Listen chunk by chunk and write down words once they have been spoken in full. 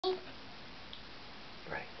Right.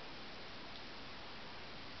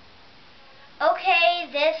 Okay,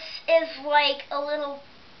 this is like a little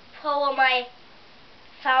poem I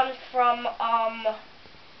found from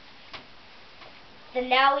the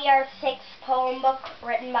Now We Are Six poem book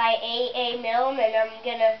written by A. Milne, and I'm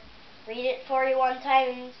gonna read it for you one time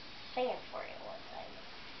and sing it for you one time.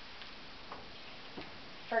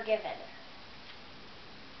 Forgiven.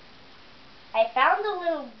 I found a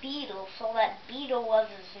little beetle, so that beetle was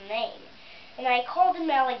his name, and I called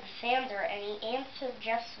him Alexander, and he answered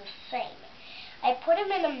just the same. I put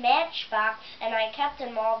him in a matchbox, and I kept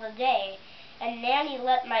him all the day, and Nanny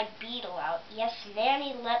let my beetle out. Yes,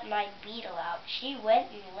 Nanny let my beetle out. She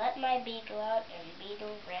went and let my beetle out, and the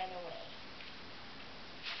beetle ran away.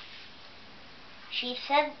 She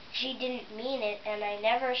said she didn't mean it, and I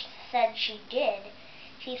never said she did.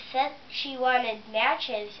 She said she wanted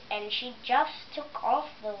matches, and she just took off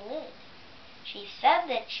the lid. She said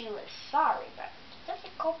that she was sorry, but it's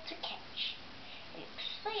difficult to catch. An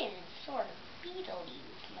excited sort of beetle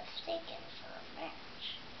you've mistaken for a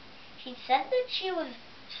match. She said that she was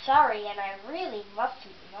sorry, and I really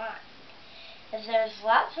mustn't mind, as there's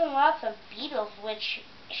lots and lots of beetles which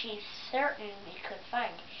she's certain we could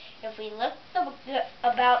find if we looked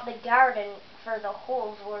about the garden for the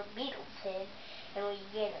holes where beetles hid, and we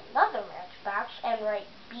get another matchbox and write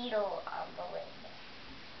beetle on the lid.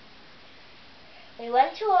 We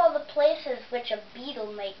went to all the places which a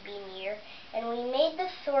beetle might be near, and we made the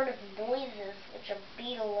sort of noises which a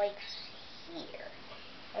beetle likes to hear.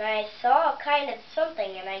 And I saw a kind of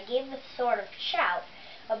something, and I gave a sort of shout,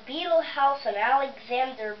 a beetle house and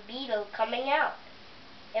Alexander Beetle coming out.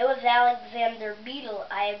 It was Alexander Beetle,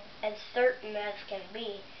 I'm as certain as can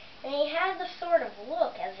be, and he had the sort of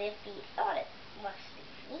look as if he thought it must be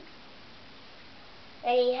me.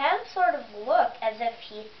 And he had a sort of look as if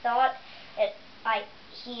he thought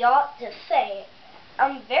he ought to say,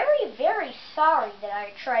 I'm very, very sorry that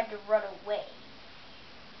I tried to run away.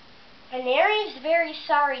 And Mary's very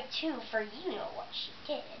sorry too, for you know what she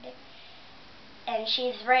did. And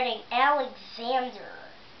she's writing Alexander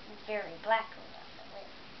very blackly on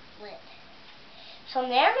the lid. So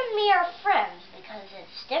Nan and me are friends because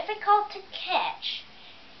it's difficult to catch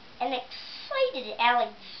an excited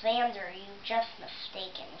Alexander you've just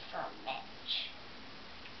mistaken for a match.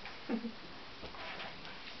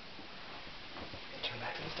 Turn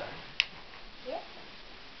back to the start. Yep.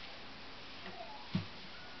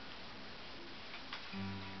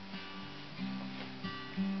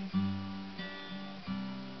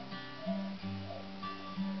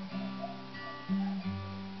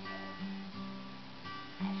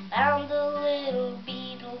 I found a little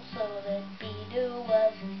beetle, so that beetle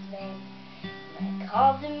was his name. And I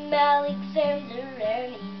called him Alexander,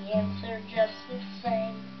 and he answered just the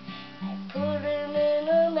same. I put him in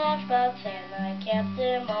a matchbox, and I kept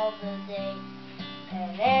him all the day.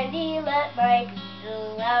 And Nanny let my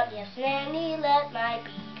beetle out, yes, Nanny let my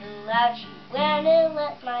beetle out. She went and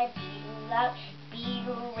let my beetle out,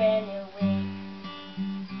 beetle ran away.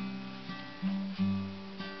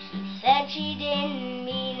 She said she didn't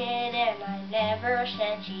mean it, and I never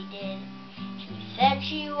said she did. She said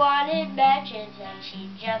she wanted matches, and she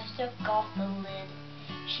just took off the lid.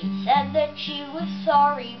 She said that she was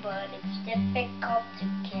sorry, but it's difficult to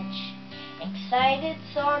catch excited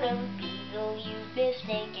sort of beetle you've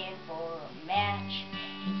mistaken for a match.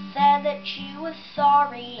 She said that she was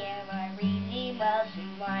sorry, and I really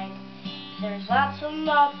mustn't mind. There's lots and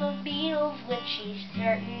lots of beetles which she's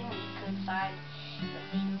certain we could find.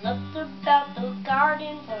 If we looked about the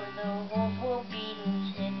garden for the holes where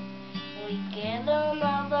beetles hid, we'd get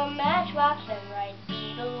another matchbox and write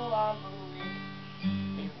beetle on the lid.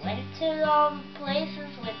 We went to all the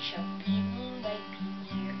places which a beetle might be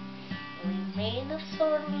near. We made the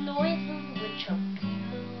sort of noises which a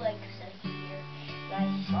beetle likes to hear. And I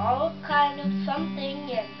saw a kind of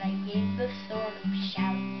something, and I gave the sort of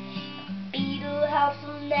shout, a beetle house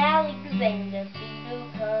and Alexander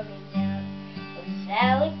Beetle coming out.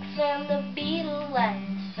 Alexander Beetle,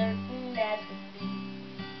 I'm certain as could be.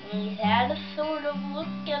 And he had a sort of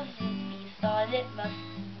look as if he thought it must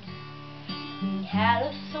be me. He had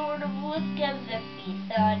a sort of look as if he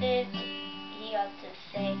thought he ought to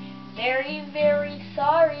say, very, very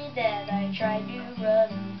sorry that I tried to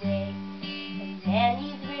run away. And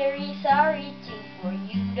Nanny's very sorry too, for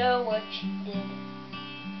you know what she did.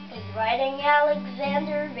 He's writing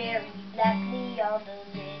Alexander very blackly on the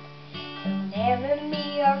lid. So Nan and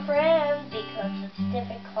me are friends because it's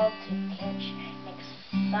difficult to catch an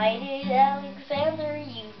excited Alexander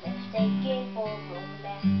you've mistaken for a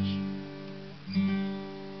match.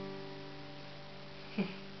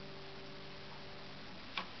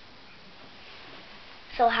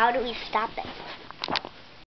 So how do we stop it?